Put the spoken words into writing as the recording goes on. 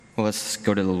Well, let's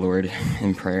go to the Lord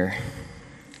in prayer.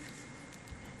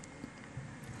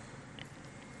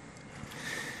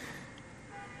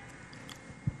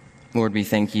 Lord, we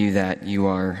thank you that you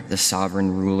are the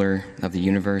sovereign ruler of the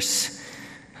universe,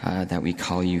 that we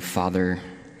call you Father,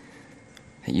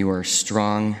 that you are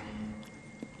strong.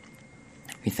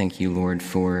 We thank you, Lord,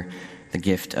 for the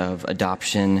gift of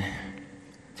adoption,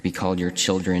 to be called your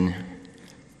children.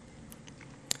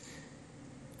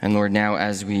 And Lord, now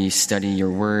as we study your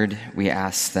word, we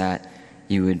ask that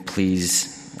you would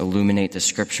please illuminate the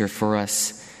scripture for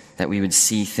us, that we would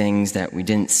see things that we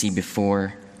didn't see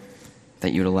before,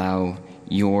 that you would allow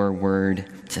your word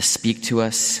to speak to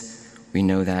us. We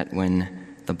know that when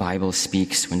the Bible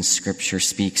speaks, when scripture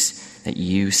speaks, that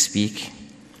you speak.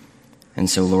 And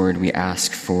so, Lord, we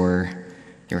ask for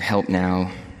your help now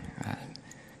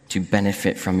to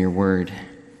benefit from your word.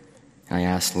 And I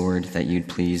ask, Lord, that you'd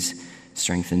please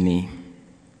strengthen me.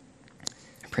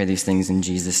 I pray these things in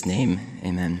Jesus' name.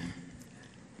 Amen.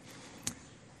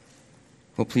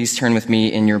 Well, please turn with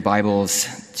me in your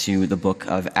Bibles to the book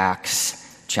of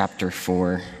Acts, chapter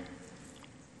 4.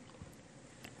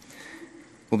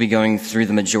 We'll be going through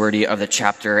the majority of the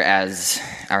chapter as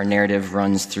our narrative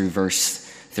runs through verse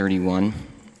 31.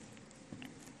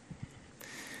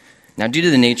 Now, due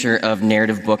to the nature of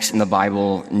narrative books in the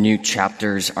Bible, new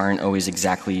chapters aren't always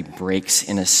exactly breaks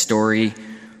in a story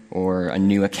or a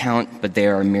new account, but they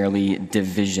are merely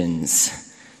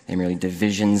divisions. They're merely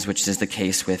divisions, which is the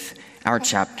case with our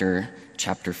chapter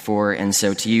 4. And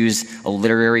so to use a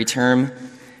literary term,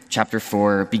 chapter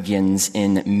 4 begins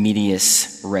in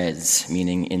medias res,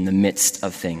 meaning in the midst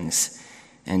of things.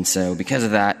 And so because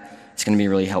of that, it's going to be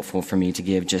really helpful for me to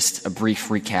give just a brief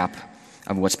recap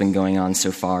of what's been going on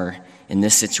so far in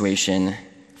this situation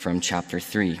from chapter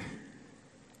 3.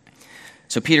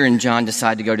 So Peter and John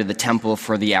decide to go to the temple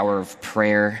for the hour of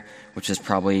prayer, which is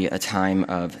probably a time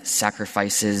of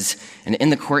sacrifices. And in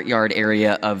the courtyard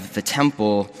area of the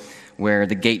temple, where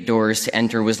the gate doors to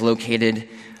enter was located,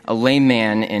 a lame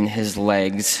man in his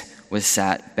legs was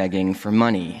sat begging for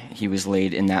money. He was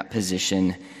laid in that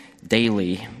position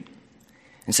daily.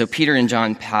 And so Peter and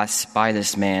John pass by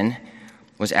this man,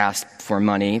 was asked for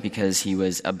money because he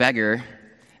was a beggar,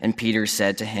 and Peter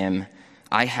said to him,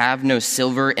 "I have no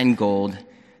silver and gold,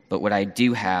 but what I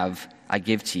do have, I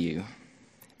give to you.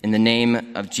 In the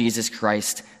name of Jesus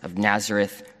Christ of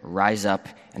Nazareth, rise up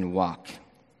and walk."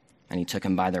 And he took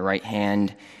him by the right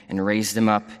hand and raised him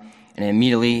up, and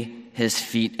immediately his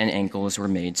feet and ankles were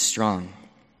made strong.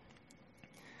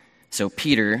 So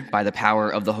Peter, by the power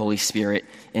of the Holy Spirit,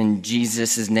 in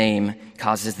Jesus' name,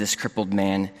 causes this crippled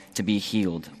man to be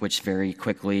healed, which very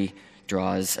quickly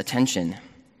draws attention.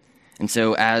 And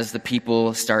so as the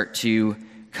people start to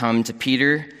come to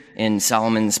Peter in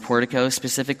Solomon's portico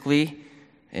specifically,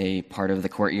 a part of the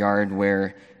courtyard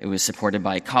where it was supported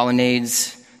by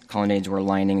colonnades were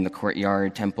lining the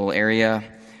courtyard temple area,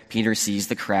 Peter sees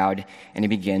the crowd and he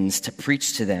begins to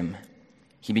preach to them.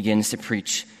 He begins to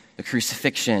preach the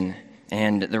crucifixion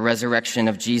and the resurrection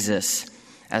of Jesus,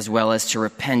 as well as to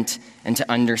repent and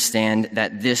to understand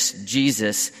that this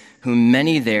Jesus, whom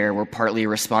many there were partly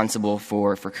responsible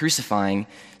for crucifying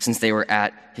since they were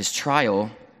at his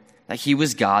trial, that he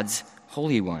was God's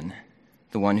Holy One,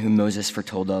 the one whom Moses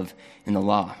foretold of in the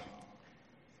law.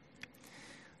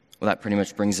 Well, that pretty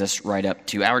much brings us right up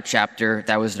to our chapter.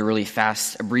 That was the really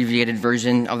fast, abbreviated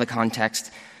version of the context,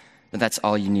 but that's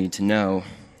all you need to know.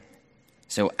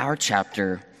 So our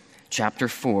chapter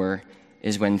 4,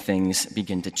 is when things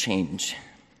begin to change.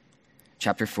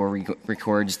 Chapter 4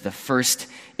 records the first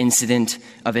incident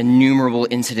of innumerable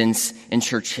incidents in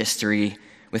church history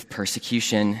with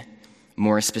persecution.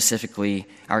 More specifically,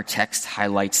 our text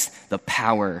highlights the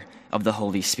power of the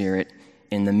Holy Spirit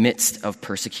in the midst of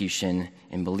persecution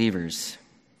in believers.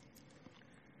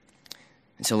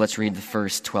 And so let's read the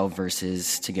first 12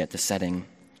 verses to get the setting.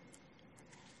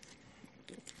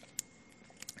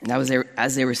 And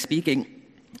as they were speaking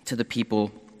to the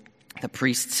people, the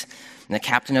priests and the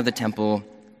captain of the temple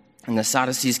and the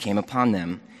Sadducees came upon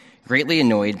them, greatly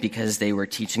annoyed because they were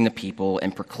teaching the people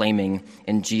and proclaiming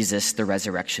in Jesus the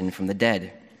resurrection from the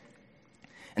dead.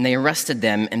 And they arrested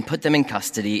them and put them in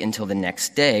custody until the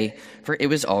next day, for it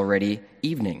was already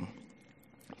evening.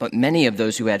 But many of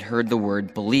those who had heard the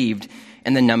word believed,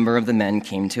 and the number of the men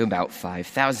came to about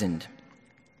 5,000.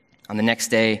 On the next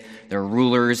day, their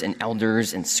rulers and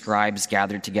elders and scribes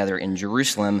gathered together in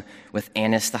Jerusalem with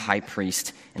Annas the high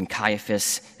priest and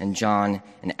Caiaphas and John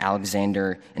and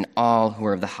Alexander and all who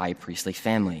were of the high priestly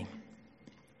family.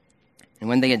 And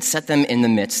when they had set them in the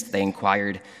midst, they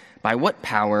inquired, "By what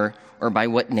power or by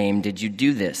what name did you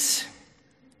do this?"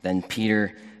 Then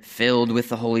Peter, filled with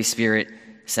the Holy Spirit,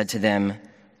 said to them,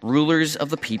 "Rulers of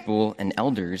the people and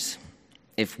elders,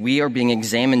 if we are being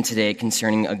examined today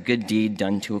concerning a good deed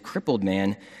done to a crippled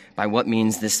man, by what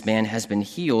means this man has been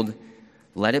healed,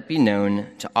 let it be known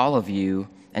to all of you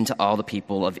and to all the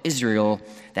people of Israel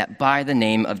that by the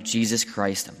name of Jesus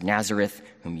Christ of Nazareth,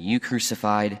 whom you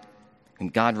crucified, whom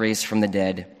God raised from the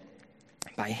dead,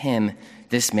 by him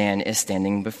this man is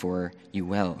standing before you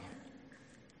well.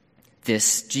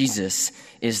 This Jesus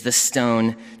is the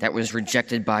stone that was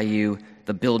rejected by you,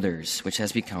 the builders, which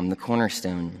has become the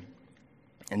cornerstone.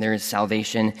 And there is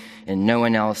salvation in no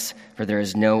one else, for there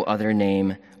is no other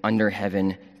name under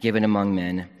heaven given among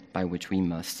men by which we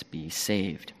must be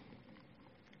saved."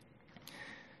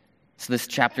 So this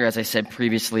chapter, as I said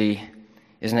previously,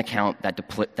 is an account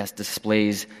that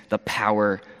displays the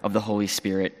power of the Holy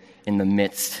Spirit in the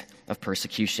midst of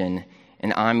persecution.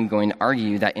 And I'm going to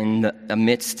argue that in the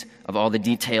midst of all the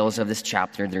details of this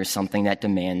chapter, there's something that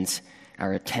demands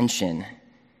our attention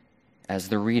as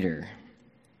the reader.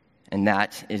 And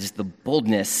that is the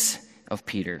boldness of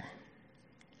Peter.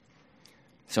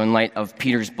 So in light of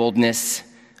Peter's boldness,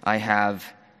 I have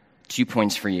 2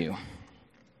 points for you.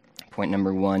 Point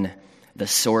number 1, the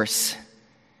source,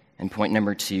 and point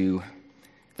number 2,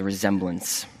 the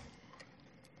resemblance.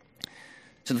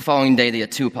 So the following day, the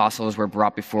 2 apostles were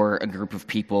brought before a group of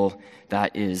people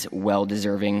that is well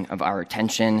deserving of our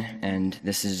attention, and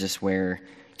this is just where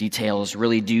details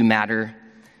really do matter.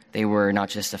 They were not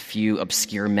just a few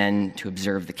obscure men to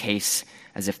observe the case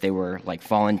as if they were like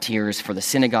volunteers for the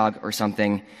synagogue or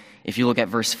something. If you look at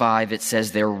verse 5, it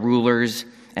says they're rulers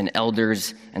and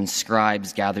elders and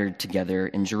scribes gathered together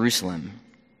in Jerusalem.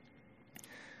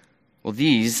 Well,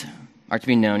 these are to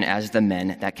be known as the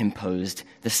men that composed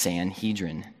the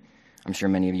Sanhedrin. I'm sure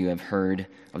many of you have heard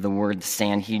of the word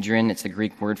Sanhedrin. It's the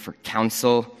Greek word for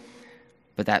council,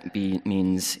 but that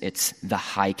means it's the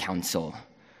high council,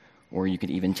 or you could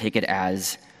even take it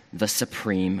as the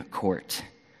Supreme Court.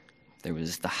 There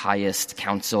was the highest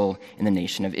council in the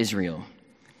nation of Israel.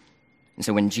 And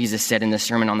so when Jesus said in the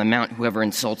Sermon on the Mount, "Whoever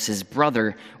insults his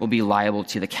brother will be liable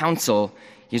to the council,"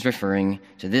 he's referring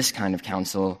to this kind of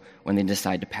council when they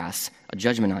decide to pass a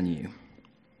judgment on you.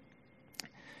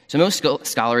 So most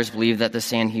scholars believe that the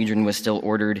Sanhedrin was still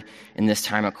ordered in this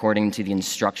time according to the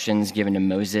instructions given to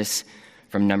Moses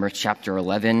from Numbers chapter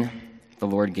 11. The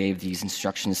Lord gave these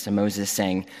instructions to Moses,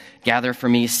 saying, "Gather for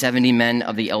me 70 men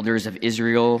of the elders of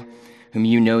Israel, whom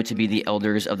you know to be the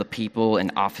elders of the people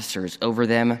and officers over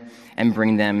them, and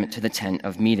bring them to the tent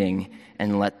of meeting,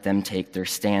 and let them take their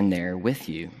stand there with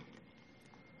you."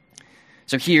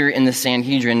 So here in the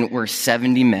Sanhedrin were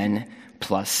 70 men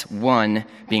plus 1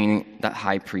 being the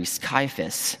high priest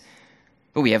Caiaphas.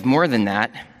 But we have more than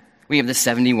that. We have the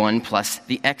 71 plus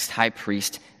the ex-high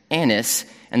priest Annas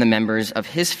and the members of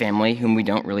his family whom we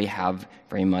don't really have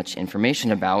very much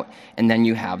information about. And then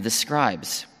you have the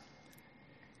scribes.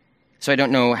 So I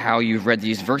don't know how you've read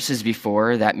these verses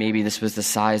before, that maybe this was the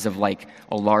size of like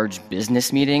a large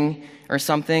business meeting or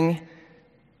something.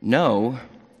 No,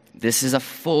 this is a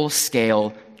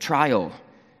full-scale trial.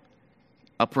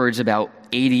 Upwards about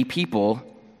 80 people,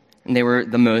 and they were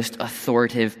the most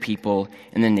authoritative people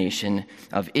in the nation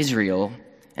of Israel.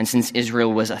 And since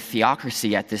Israel was a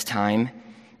theocracy at this time,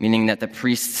 meaning that the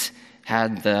priests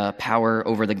had the power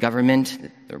over the government,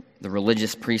 the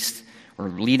religious priests were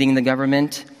leading the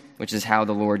government, which is how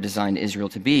the Lord designed Israel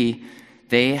to be,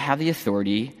 they have the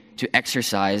authority to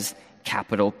exercise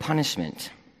capital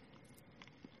punishment.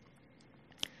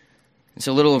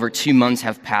 So a little over 2 months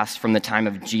have passed from the time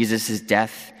of Jesus'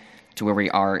 death to where we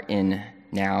are in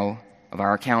now of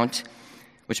our account,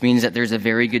 which means that there's a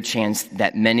very good chance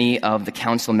that many of the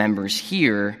council members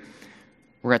here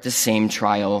were at the same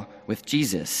trial with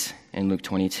Jesus in Luke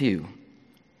 22.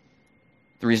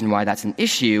 The reason why that's an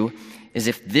issue is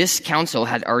if this council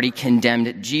had already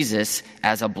condemned Jesus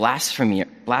as a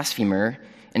blasphemer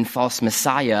and false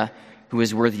Messiah who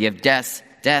is worthy of death,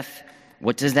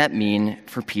 what does that mean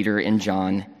for Peter and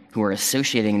John, who are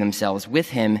associating themselves with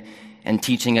him and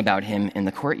teaching about him in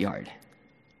the courtyard?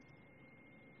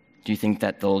 Do you think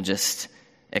that they'll just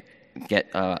get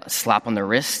a slap on the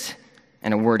wrist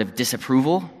and a word of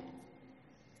disapproval?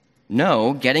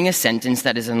 No, getting a sentence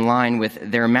that is in line with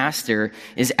their master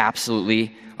is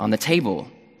absolutely on the table.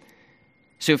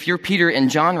 So if you're Peter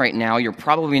and John right now, you're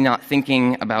probably not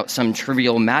thinking about some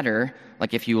trivial matter,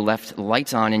 like if you left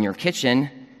lights on in your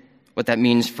kitchen, what that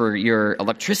means for your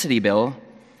electricity bill.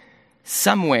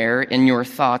 Somewhere in your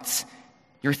thoughts,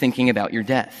 you're thinking about your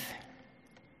death.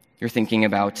 You're thinking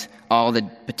about all the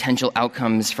potential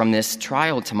outcomes from this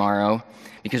trial tomorrow,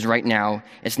 because right now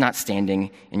it's not standing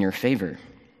in your favor.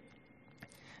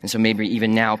 And so maybe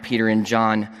even now, Peter and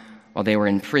John, while they were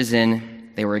in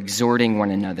prison, they were exhorting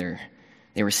one another.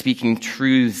 They were speaking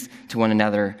truths to one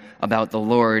another about the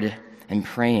Lord and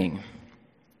praying,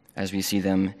 as we see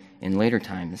them in later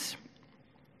times.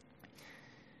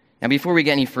 Now, before we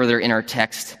get any further in our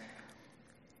text,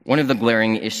 one of the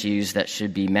glaring issues that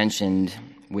should be mentioned,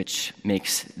 which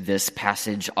makes this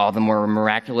passage all the more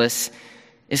miraculous,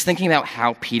 is thinking about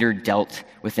how Peter dealt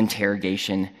with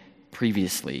interrogation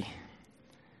previously.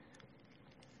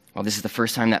 While this is the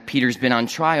first time that Peter's been on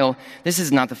trial, this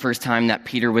is not the first time that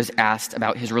Peter was asked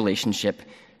about his relationship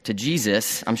to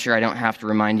Jesus. I'm sure I don't have to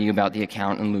remind you about the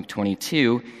account in Luke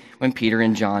 22 when Peter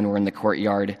and John were in the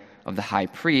courtyard of the high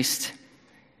priest,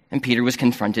 and Peter was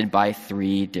confronted by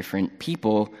 3 different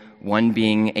people, one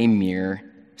being a mere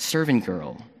servant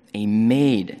girl, a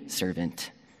maid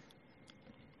servant.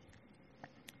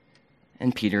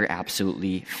 And Peter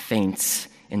absolutely faints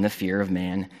in the fear of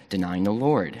man, denying the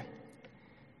Lord.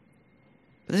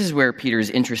 But this is where Peter is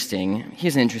interesting.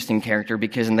 He's an interesting character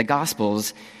because in the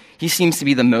Gospels, he seems to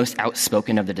be the most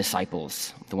outspoken of the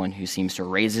disciples, the one who seems to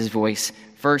raise his voice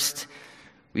first.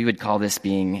 We would call this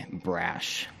being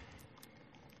brash.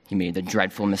 He made the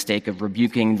dreadful mistake of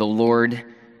rebuking the Lord,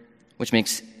 which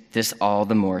makes this all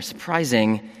the more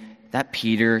surprising that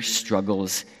Peter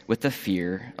struggles with the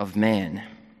fear of man.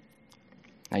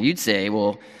 Now you'd say,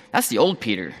 well, that's the old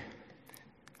Peter.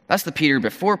 That's the Peter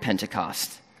before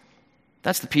Pentecost.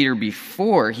 That's the Peter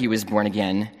before he was born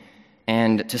again,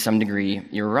 and to some degree,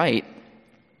 you're right.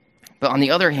 But on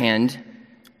the other hand,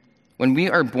 when we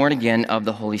are born again of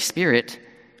the Holy Spirit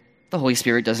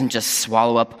doesn't just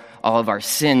swallow up all of our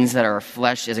sins that our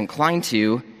flesh is inclined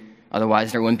to,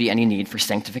 otherwise there wouldn't be any need for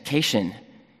sanctification.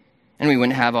 And we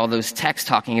wouldn't have all those texts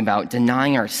talking about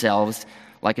denying ourselves,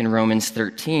 like in Romans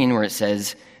 13, where it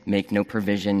says, make no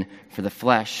provision for the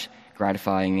flesh,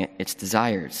 gratifying its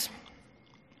desires.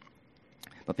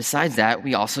 But besides that,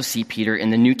 we also see Peter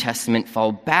in the New Testament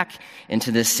fall back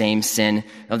into this same sin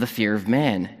of the fear of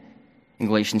man. In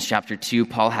Galatians chapter 2,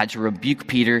 Paul had to rebuke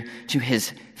Peter to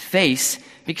his face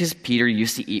because Peter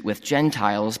used to eat with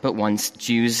Gentiles, but once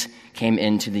Jews came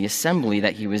into the assembly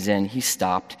that he was in, he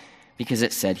stopped because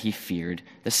it said he feared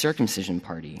the circumcision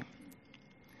party.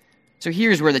 So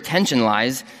here's where the tension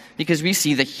lies, because we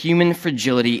see the human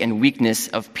fragility and weakness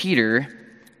of Peter.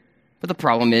 But the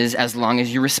problem is, as long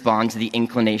as you respond to the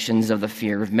inclinations of the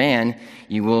fear of man,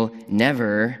 you will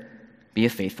never be a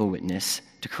faithful witness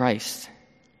to Christ.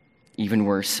 Even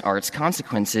worse are its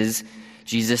consequences.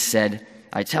 Jesus said,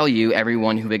 I tell you,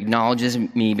 everyone who acknowledges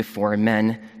me before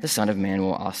men, the Son of Man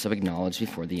will also acknowledge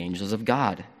before the angels of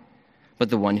God. But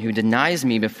the one who denies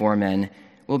me before men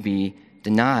will be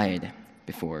denied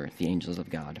before the angels of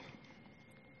God.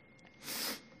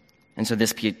 And so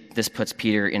this puts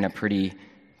Peter in a pretty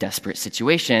desperate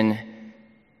situation,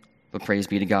 but praise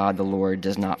be to God, the Lord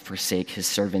does not forsake his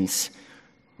servants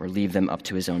or leave them up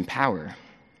to his own power.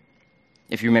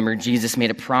 If you remember, Jesus made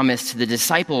a promise to the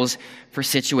disciples for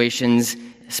situations,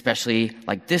 especially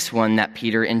like this one that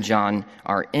Peter and John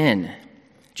are in.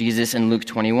 Jesus in Luke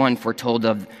 21 foretold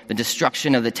of the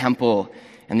destruction of the temple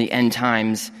and the end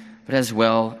times, but as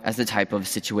well as the type of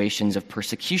situations of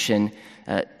persecution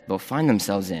that they'll find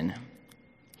themselves in.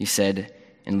 He said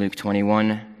in Luke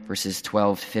 21, verses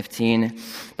 12 to 15,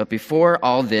 but before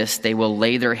all this, they will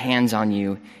lay their hands on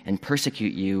you and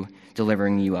persecute you,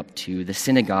 delivering you up to the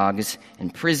synagogues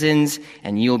and prisons,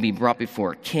 and you will be brought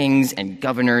before kings and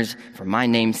governors for my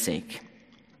name's sake.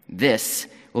 This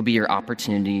will be your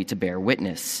opportunity to bear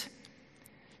witness.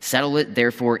 Settle it,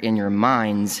 therefore, in your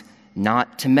minds,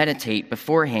 not to meditate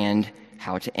beforehand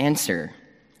how to answer,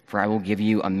 for I will give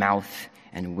you a mouth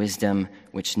and wisdom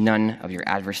which none of your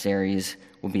adversaries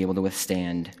will be able to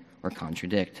withstand or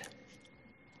contradict.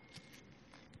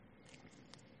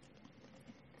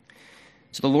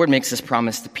 So the Lord makes this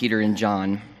promise to Peter and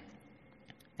John,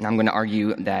 and I'm going to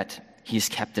argue that he's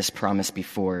kept this promise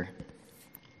before,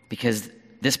 because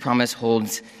this promise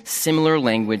holds similar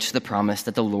language to the promise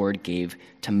that the Lord gave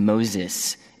to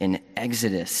Moses in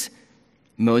Exodus.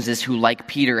 Moses, who like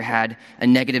Peter had a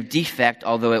negative defect,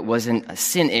 although it wasn't a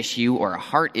sin issue or a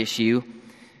heart issue,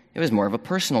 it was more of a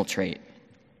personal trait.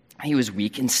 He was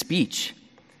weak in speech.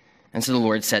 And so the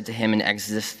Lord said to him in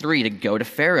Exodus 3 to go to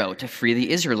Pharaoh to free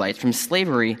the Israelites from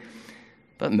slavery.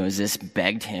 But Moses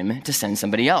begged him to send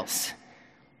somebody else.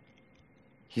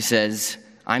 He says,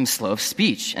 I'm slow of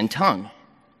speech and tongue.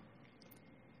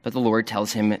 But the Lord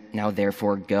tells him, now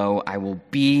therefore go, I will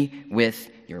be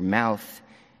with your mouth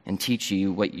and teach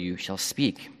you what you shall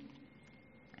speak.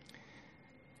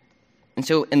 And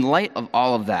so in light of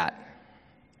all of that,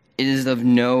 it is of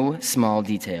no small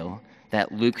detail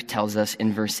that Luke tells us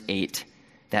in verse 8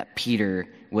 that Peter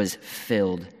was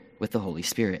filled with the Holy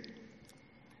Spirit.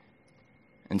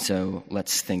 And so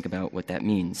let's think about what that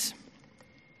means.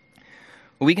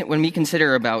 When we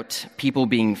consider about people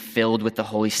being filled with the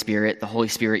Holy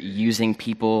Spirit using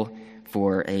people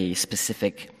for a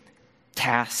specific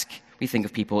task, we think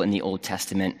of people in the Old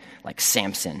Testament like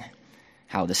Samson,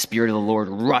 how the Spirit of the Lord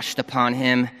rushed upon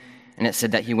him, and it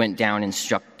said that he went down and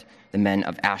struck the men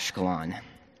of Ashkelon.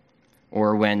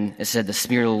 Or when it said the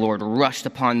Spirit of the Lord rushed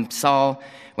upon Saul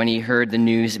when he heard the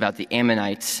news about the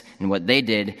Ammonites and what they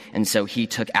did, and so he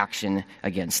took action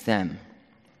against them.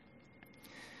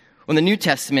 Well, in the New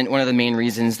Testament, one of the main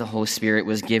reasons the Holy Spirit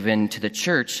was given to the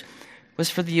church was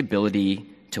for the ability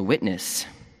to witness.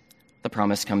 The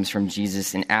promise comes from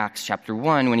Jesus in Acts chapter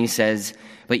 1 when he says,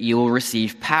 "But you will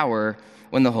receive power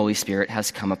when the Holy Spirit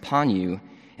has come upon you,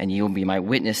 and you will be my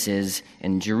witnesses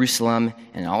in Jerusalem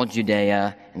and all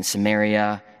Judea and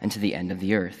Samaria and to the end of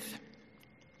the earth."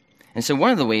 And so one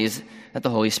of the ways that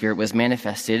the Holy Spirit was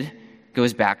manifested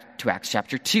goes back to Acts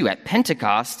chapter 2 at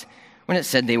Pentecost when it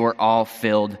said they were all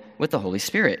filled with the Holy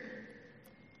Spirit.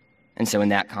 And so in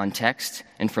that context,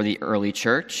 and for the early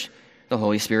church, the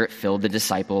Holy Spirit filled the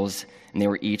disciples, and they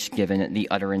were each given the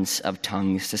utterance of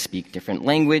tongues to speak different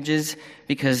languages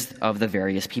because of the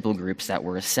various people groups that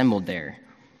were assembled there.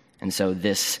 And so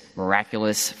this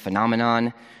miraculous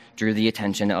phenomenon drew the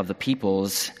attention of the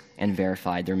peoples and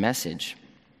verified their message.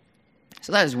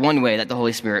 So that is one way that the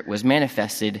Holy Spirit was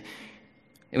manifested.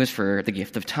 It was for the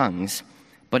gift of tongues.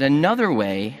 But another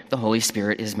way the Holy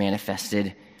Spirit is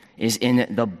manifested is in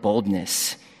the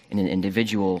boldness in an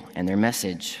individual and their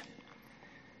message.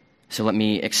 So let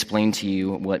me explain to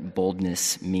you what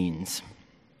boldness means.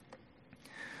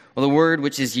 Well, the word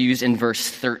which is used in verse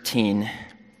 13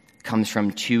 comes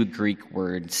from two Greek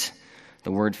words,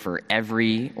 the word for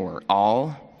every or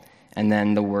all, and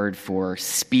then the word for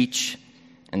speech,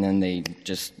 and then they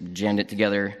just jammed it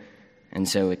together, and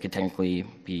so it could technically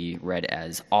be read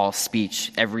as all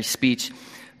speech, every speech,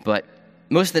 but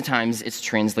most of the times it's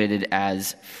translated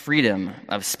as freedom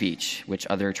of speech, which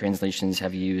other translations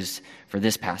have used for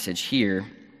this passage here.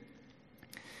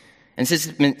 And since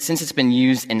it's been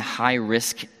used in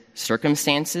high-risk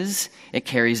circumstances, it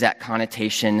carries that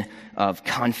connotation of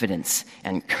confidence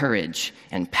and courage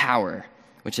and power,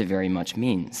 which it very much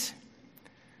means.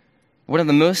 One of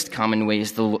the most common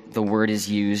ways the word is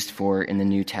used for in the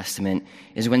New Testament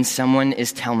is when someone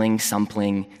is telling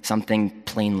something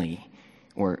plainly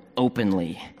or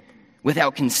openly,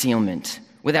 without concealment,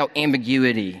 without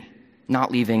ambiguity, not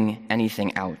leaving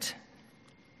anything out.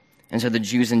 And so the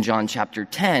Jews in John chapter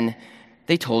 10,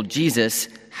 they told Jesus,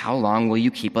 "How long will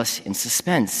you keep us in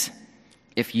suspense?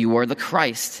 If you are the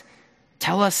Christ,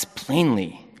 tell us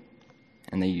plainly."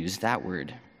 And they used that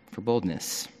word for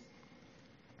boldness.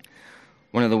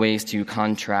 One of the ways to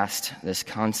contrast this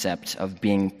concept of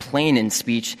being plain in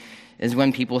speech is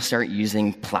when people start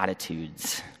using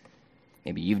platitudes.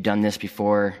 Maybe you've done this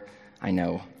before. I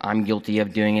know I'm guilty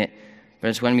of doing it. But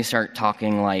it's when we start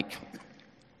talking like,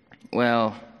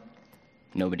 well,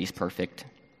 nobody's perfect.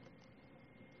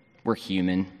 We're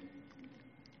human.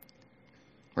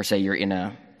 Or say you're in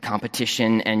a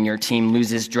competition and your team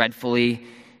loses dreadfully,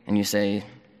 and you say,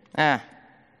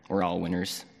 we're all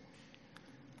winners.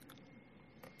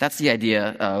 That's the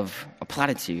idea of a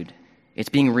platitude. It's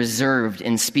being reserved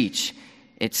in speech.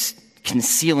 It's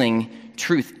concealing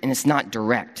truth, and it's not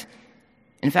direct.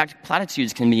 In fact,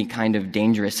 platitudes can be kind of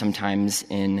dangerous sometimes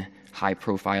in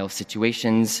high-profile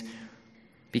situations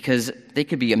because they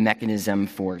could be a mechanism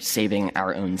for saving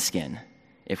our own skin,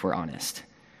 if we're honest.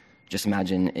 Just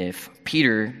imagine if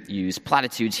Peter used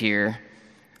platitudes here,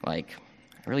 like,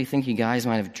 I really think you guys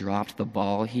might have dropped the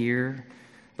ball here,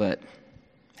 but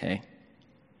hey,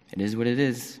 it is what it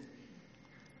is.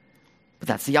 But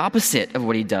that's the opposite of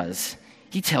what he does.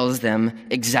 He tells them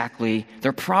exactly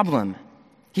their problem.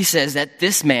 He says that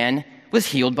this man was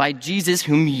healed by Jesus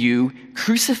whom you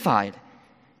crucified.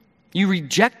 You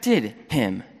rejected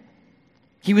him.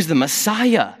 He was the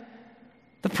Messiah,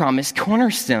 the promised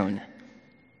cornerstone.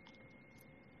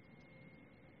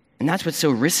 And that's what's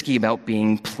so risky about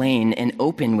being plain and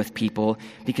open with people,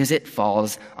 because it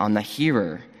falls on the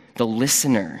hearer, the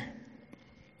listener.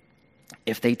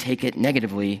 If they take it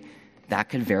negatively, that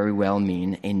could very well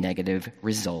mean a negative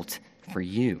result for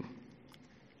you.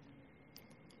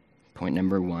 Point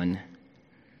number 1,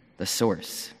 the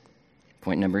source.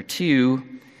 Point number 2,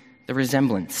 the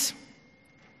resemblance.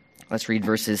 Let's read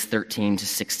verses 13 to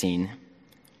 16.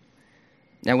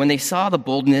 Now, when they saw the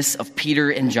boldness of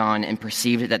Peter and John and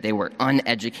perceived that they were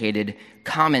uneducated,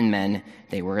 common men,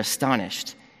 they were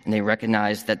astonished, and they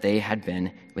recognized that they had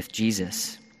been with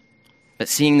Jesus. But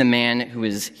seeing the man who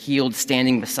was healed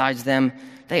standing beside them,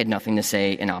 they had nothing to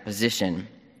say in opposition.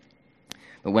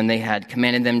 But when they had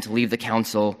commanded them to leave the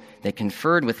council, they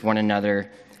conferred with one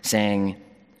another, saying,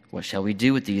 "What shall we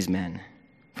do with these men?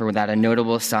 For that a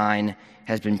notable sign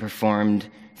has been performed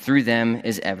through them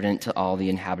is evident to all the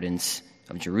inhabitants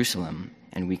of Jerusalem,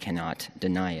 and we cannot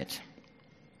deny it."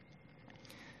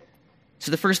 So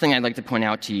the first thing I'd like to point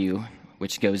out to you,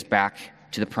 which goes back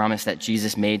to the promise that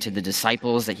Jesus made to the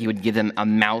disciples, that he would give them a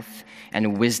mouth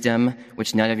and wisdom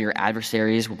which none of your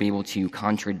adversaries will be able to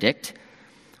contradict.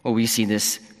 Well, we see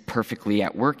this perfectly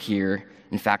at work here.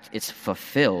 In fact, it's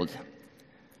fulfilled.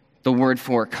 The word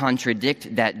for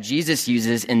contradict that Jesus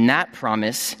uses in that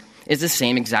promise is the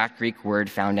same exact Greek word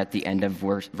found at the end of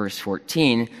verse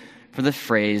 14 for the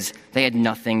phrase, "They had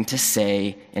nothing to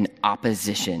say in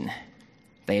opposition."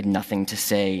 They had nothing to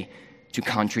say to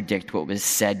contradict what was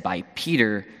said by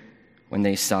Peter when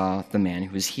they saw the man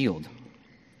who was healed.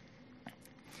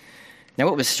 Now,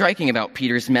 what was striking about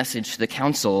Peter's message to the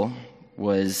council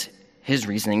was his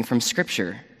reasoning from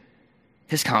Scripture,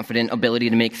 his confident ability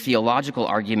to make theological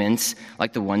arguments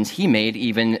like the ones he made,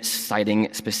 even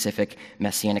citing specific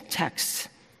messianic texts.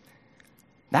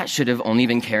 That should have only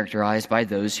been characterized by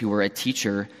those who were a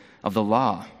teacher of the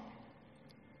law.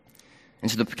 And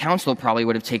so the council probably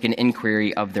would have taken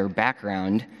inquiry of their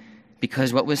background,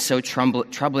 because what was so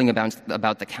troubling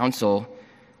about the council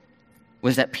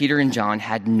was that Peter and John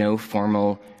had no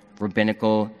formal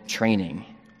rabbinical training.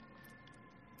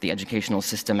 The educational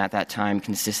system at that time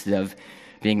consisted of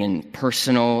being in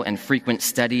personal and frequent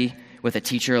study with a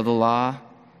teacher of the law,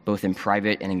 both in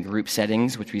private and in group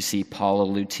settings, which we see Paul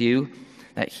allude to,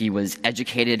 that he was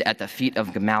educated at the feet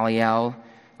of Gamaliel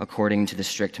according to the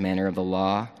strict manner of the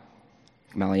law.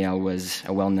 Gamaliel was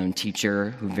a well-known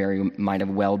teacher who very might have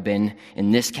well been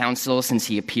in this council, since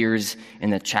he appears in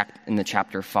the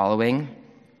chapter following.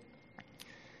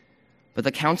 But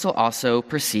the council also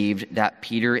perceived that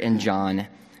Peter and John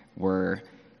were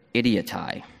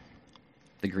idiotai,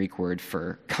 the Greek word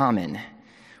for common,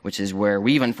 which is where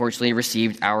we've unfortunately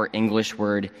received our English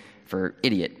word for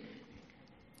idiot.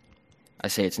 I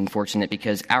say it's unfortunate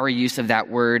because our use of that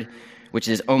word, which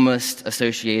is almost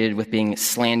associated with being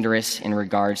slanderous in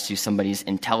regards to somebody's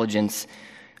intelligence,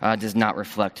 does not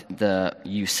reflect the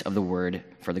use of the word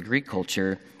for the Greek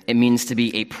culture. It means to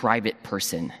be a private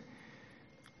person.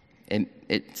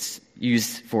 It's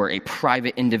used for a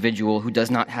private individual who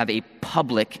does not have a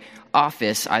public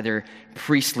office, either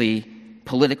priestly,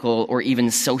 political, or even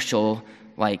social,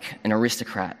 like an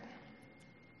aristocrat.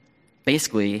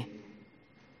 Basically,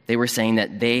 they were saying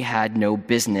that they had no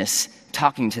business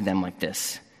talking to them like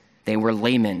this. They were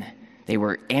laymen. They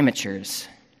were amateurs.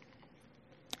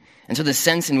 And so the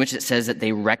sense in which it says that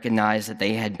they recognized that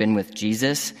they had been with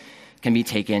Jesus can be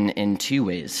taken in two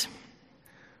ways.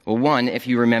 Well, one, if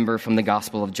you remember from the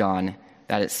Gospel of John,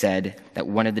 that it said that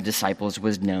one of the disciples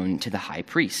was known to the high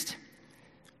priest,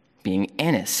 being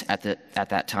Annas at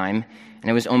that time, and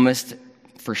it was almost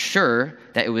for sure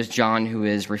that it was John who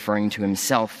is referring to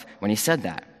himself when he said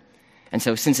that. And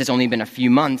so since it's only been a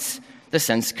few months, the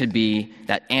sense could be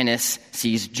that Annas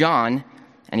sees John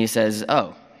and he says,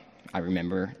 "Oh, I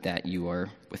remember that you are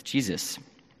with Jesus."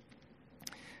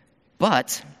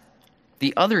 But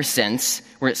the other sense,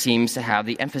 where it seems to have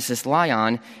the emphasis lie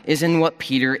on, is in what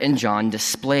Peter and John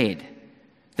displayed.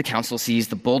 The council sees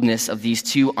the boldness of these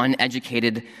two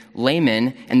uneducated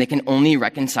laymen, and they can only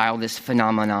reconcile this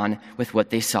phenomenon with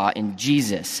what they saw in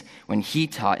Jesus when he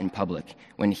taught in public,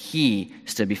 when he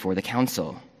stood before the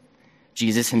council.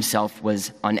 Jesus himself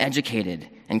was uneducated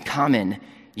and common,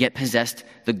 yet possessed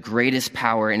the greatest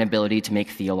power and ability to make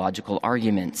theological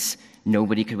arguments.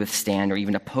 Nobody could withstand or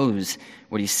even oppose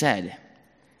what he said.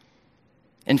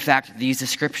 In fact, these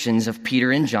descriptions of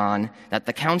Peter and John that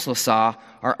the council saw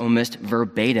are almost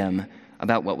verbatim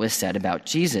about what was said about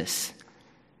Jesus.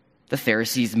 The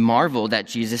Pharisees marveled at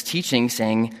Jesus' teaching,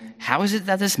 saying, "How is it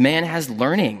that this man has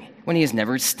learning when he has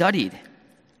never studied?"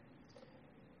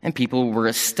 And people were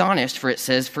astonished, for it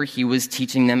says, "For he was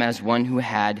teaching them as one who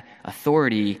had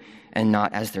authority and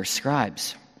not as their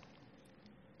scribes."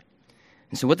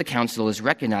 And so what the council is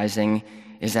recognizing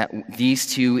is that these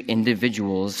two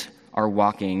individuals are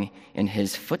walking in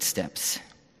his footsteps.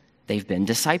 They've been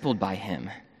discipled by him.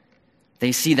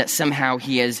 They see that somehow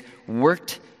he has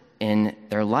worked in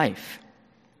their life.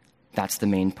 That's the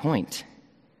main point.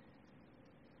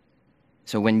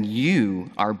 So when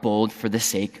you are bold for the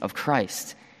sake of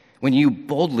Christ, when you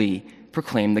boldly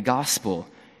proclaim the gospel,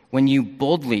 when you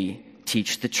boldly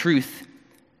teach the truth,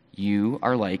 you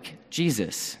are like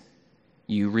Jesus.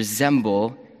 You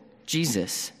resemble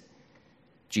Jesus.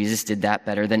 Jesus did that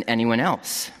better than anyone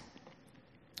else.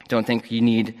 Don't think you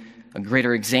need a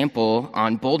greater example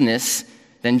on boldness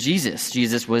than Jesus.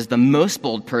 Jesus was the most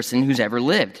bold person who's ever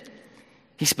lived.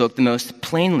 He spoke the most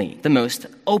plainly, the most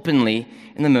openly,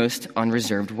 in the most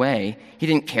unreserved way. He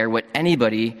didn't care what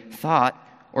anybody thought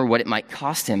or what it might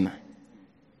cost him.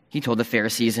 He told the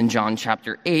Pharisees in John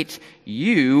chapter 8,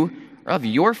 "You are of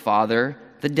your father,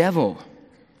 the devil.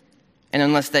 And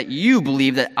unless that you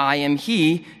believe that I am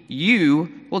he,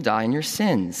 you will die in your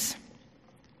sins."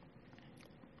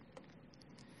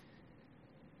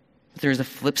 But there's a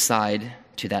flip side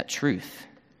to that truth.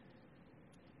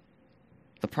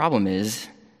 The problem is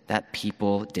that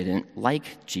people didn't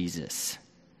like Jesus.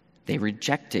 They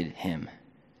rejected him.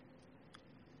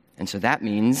 And so that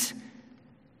means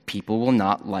people will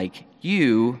not like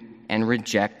you and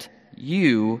reject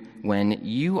you when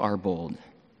you are bold.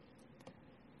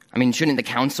 I mean, shouldn't the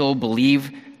council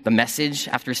believe the message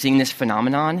after seeing this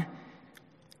phenomenon?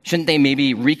 Shouldn't they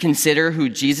maybe reconsider who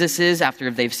Jesus is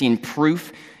after they've seen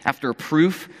proof after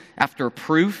proof after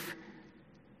proof?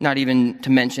 Not even to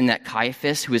mention that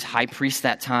Caiaphas, who was high priest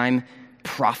that time,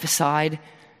 prophesied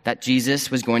that Jesus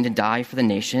was going to die for the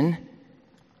nation.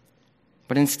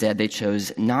 But instead, they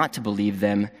chose not to believe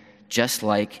them, just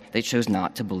like they chose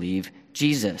not to believe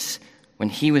Jesus when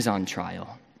he was on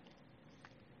trial.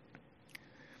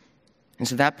 And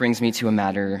so that brings me to a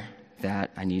matter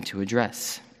that I need to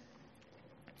address.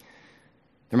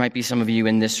 There might be some of you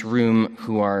in this room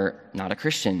who are not a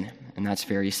Christian, and that's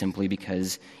very simply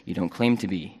because you don't claim to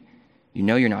be. You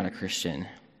know you're not a Christian.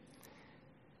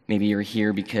 Maybe you're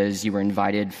here because you were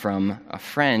invited from a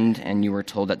friend and you were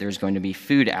told that there's going to be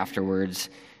food afterwards,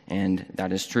 and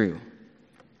that is true.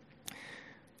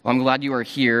 Well, I'm glad you are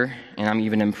here, and I'm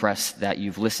even impressed that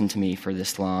you've listened to me for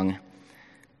this long.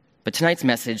 But tonight's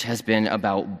message has been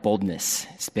about boldness.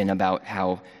 It's been about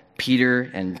how Peter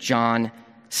and John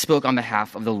spoke on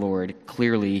behalf of the Lord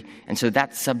clearly, and so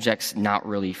that subject's not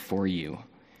really for you.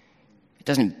 It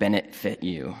doesn't benefit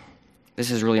you. This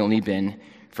has really only been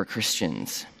for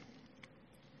Christians.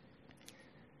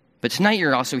 But tonight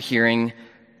you're also hearing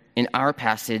in our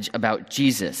passage about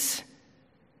Jesus,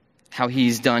 how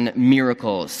he's done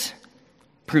miracles,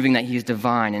 proving that he's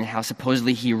divine, and how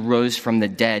supposedly he rose from the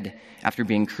dead after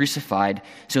being crucified.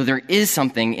 So there is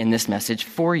something in this message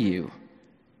for you.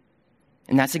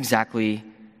 And that's exactly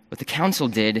what the council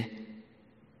did.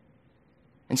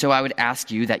 And so I would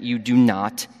ask you that you do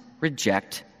not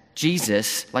reject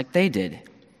Jesus like they did.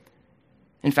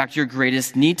 In fact, your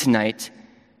greatest need tonight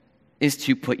is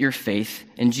to put your faith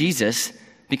in Jesus,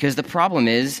 because the problem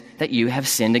is that you have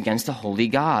sinned against a holy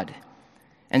God.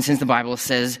 And since the Bible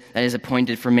says that it is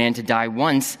appointed for man to die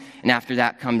once, and after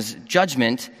that comes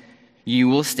judgment, you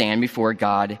will stand before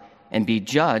God and be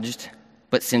judged.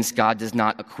 But since God does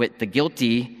not acquit the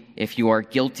guilty, if you are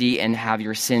guilty and have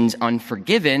your sins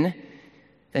unforgiven,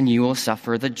 then you will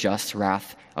suffer the just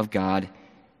wrath of God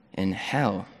in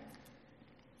hell.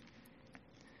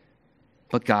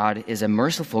 But God is a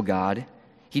merciful God.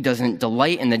 He doesn't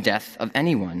delight in the death of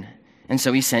anyone. And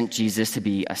so he sent Jesus to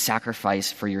be a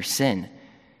sacrifice for your sin.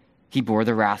 He bore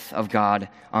the wrath of God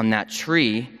on that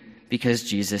tree because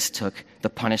Jesus took the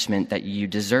punishment that you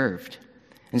deserved.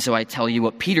 And so I tell you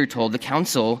what Peter told the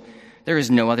council: there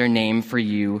is no other name for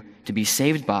you to be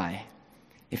saved by.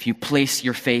 If you place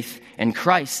your faith in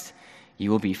Christ,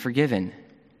 you will be forgiven.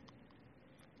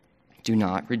 Do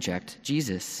not reject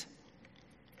Jesus.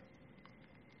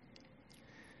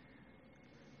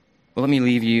 Well, let me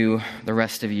leave you, the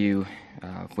rest of you,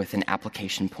 with an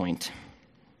application point.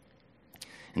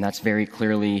 And that's very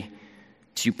clearly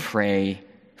to pray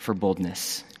for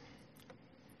boldness.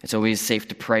 It's always safe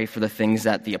to pray for the things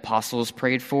that the apostles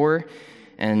prayed for.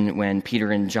 And when Peter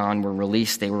and John were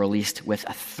released, they were released with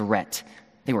a threat.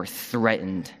 They were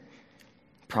threatened,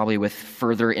 probably with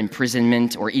further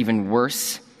imprisonment or even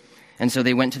worse. And so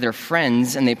they went to their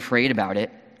friends and they prayed about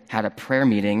it, had a prayer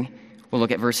meeting. We'll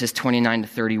look at verses 29 to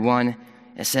 31.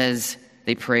 It says,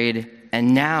 they prayed,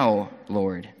 "And now,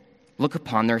 Lord, look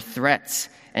upon their threats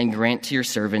and grant to your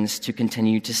servants to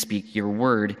continue to speak your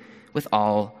word with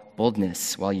all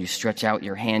boldness while you stretch out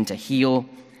your hand to heal,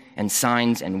 and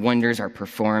signs and wonders are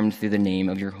performed through the name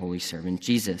of your holy servant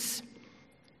Jesus."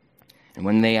 And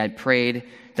when they had prayed,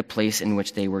 the place in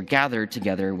which they were gathered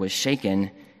together was shaken,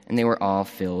 and they were all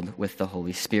filled with the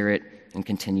Holy Spirit and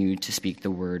continued to speak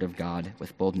the word of God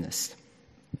with boldness.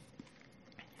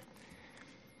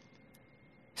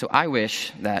 So I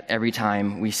wish that every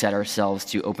time we set ourselves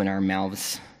to open our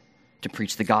mouths to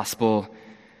preach the gospel,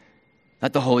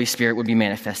 that the Holy Spirit would be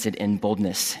manifested in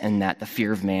boldness, and that the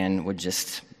fear of man would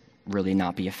just really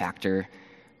not be a factor,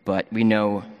 but we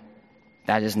know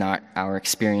that is not our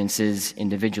experiences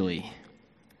individually.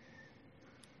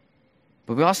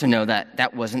 But we also know that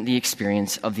that wasn't the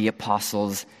experience of the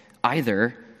apostles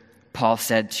either. Paul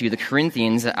said to the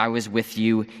Corinthians that I was with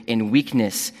you in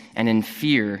weakness and in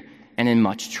fear and in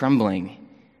much trembling.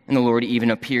 And the Lord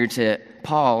even appeared to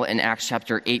Paul in Acts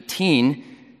chapter 18,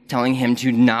 telling him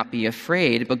to not be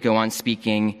afraid, but go on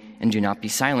speaking and do not be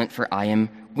silent, for I am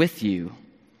with you.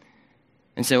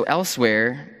 And so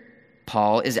elsewhere,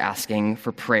 Paul is asking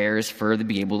for prayers for to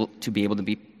be able to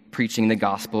be preaching the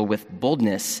gospel with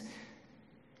boldness.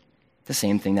 The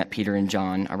same thing that Peter and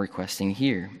John are requesting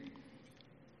here.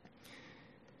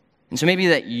 And so maybe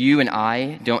that you and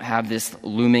I don't have this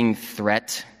looming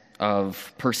threat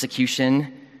of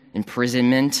persecution,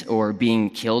 imprisonment, or being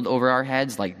killed over our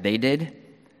heads like they did.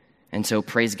 And so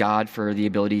praise God for the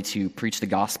ability to preach the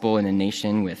gospel in a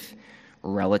nation with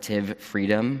relative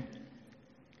freedom.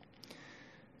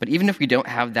 But even if we don't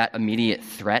have that immediate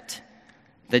threat,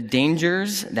 the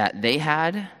dangers that they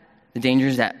had, the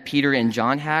dangers that Peter and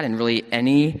John had, and really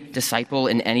any disciple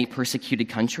in any persecuted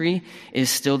country, is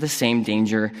still the same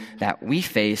danger that we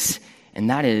face, and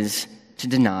that is to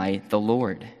deny the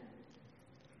Lord.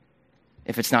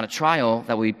 If it's not a trial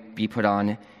that we be put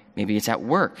on, maybe it's at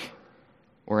work,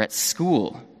 or at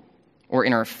school, or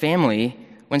in our family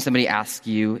when somebody asks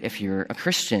you if you're a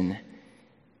Christian.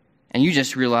 And you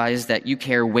just realize that you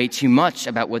care way too much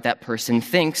about what that person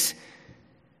thinks.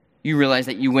 You realize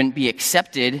that you wouldn't be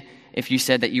accepted if you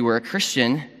said that you were a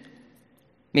Christian.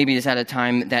 Maybe it's at a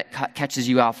time that catches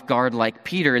you off guard like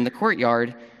Peter in the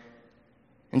courtyard.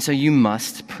 And so you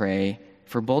must pray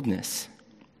for boldness.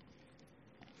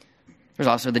 There's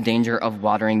also the danger of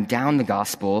watering down the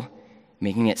gospel,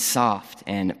 making it soft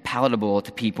and palatable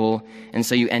to people, and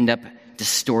so you end up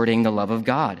distorting the love of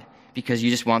God because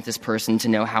you just want this person to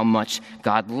know how much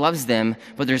God loves them,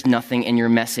 but there's nothing in your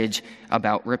message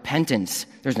about repentance.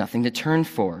 There's nothing to turn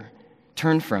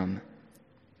from.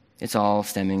 It's all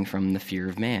stemming from the fear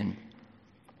of man.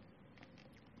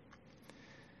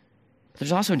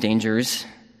 There's also dangers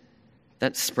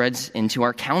that spreads into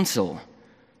our counsel,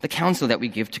 the counsel that we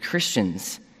give to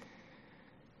Christians.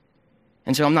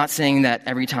 And so I'm not saying that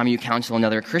every time you counsel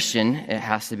another Christian, it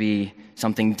has to be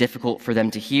something difficult for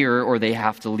them to hear or they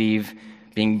have to leave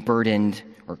being burdened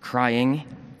or crying.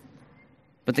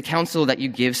 But the counsel that you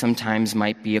give sometimes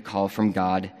might be a call from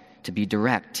God to be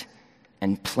direct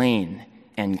and plain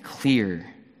and clear.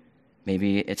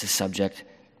 Maybe it's a subject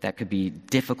that could be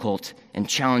difficult and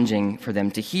challenging for them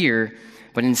to hear,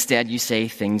 but instead you say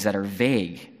things that are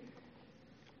vague.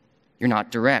 You're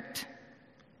not direct.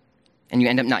 And you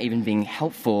end up not even being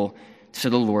helpful, so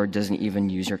the Lord doesn't even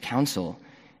use your counsel.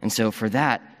 And so for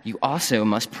that, you also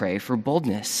must pray for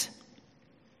boldness.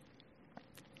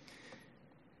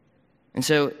 And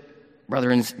so,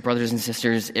 brothers and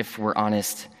sisters, if we're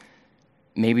honest,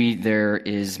 maybe there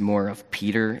is more of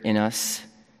Peter in us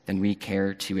than we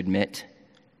care to admit.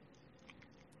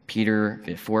 Peter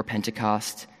before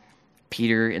Pentecost,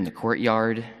 Peter in the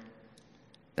courtyard,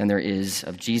 than there is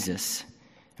of Jesus.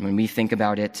 And when we think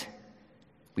about it,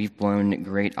 we've blown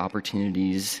great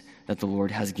opportunities that the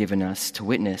Lord has given us to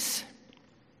witness.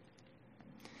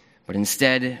 But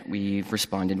instead, we've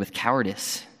responded with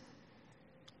cowardice.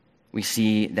 We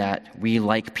see that we,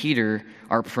 like Peter,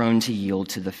 are prone to yield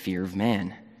to the fear of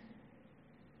man.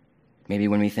 Maybe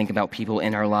when we think about people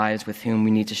in our lives with whom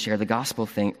we need to share the gospel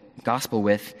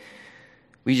with,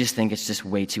 we just think it's just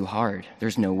way too hard.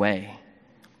 There's no way.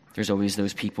 There's always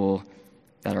those people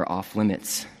that are off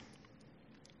limits.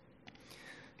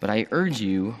 But I urge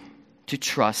you to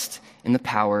trust in the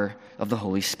power of the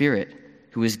Holy Spirit,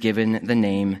 who is given the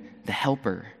name the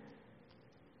Helper.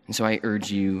 And so I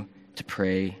urge you to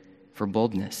pray for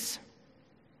boldness.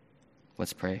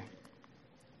 Let's pray.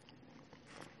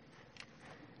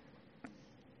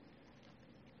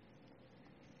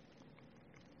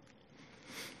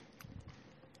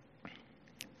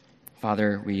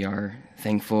 Father, we are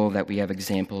thankful that we have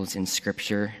examples in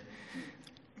Scripture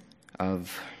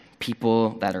of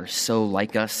people that are so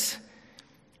like us,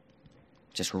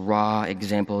 just raw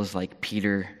examples like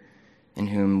Peter, in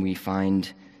whom we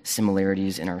find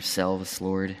similarities in ourselves,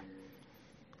 Lord.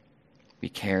 We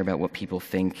care about what people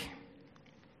think.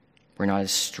 We're not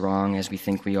as strong as we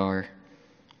think we are,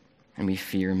 and we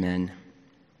fear men.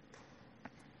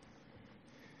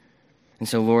 And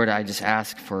so, Lord, I just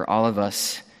ask for all of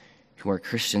us who are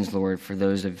Christians, Lord, for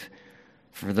those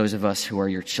of us who are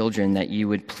your children, that you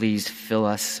would please fill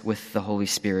us with the Holy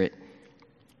Spirit,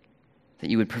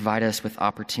 that you would provide us with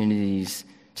opportunities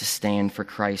to stand for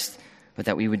Christ, but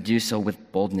that we would do so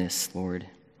with boldness, Lord.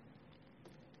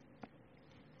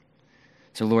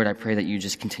 So, Lord, I pray that you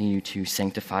just continue to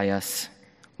sanctify us,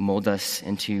 mold us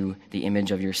into the image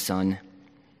of your Son.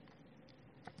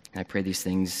 And I pray these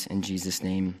things in Jesus'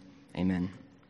 name. Amen.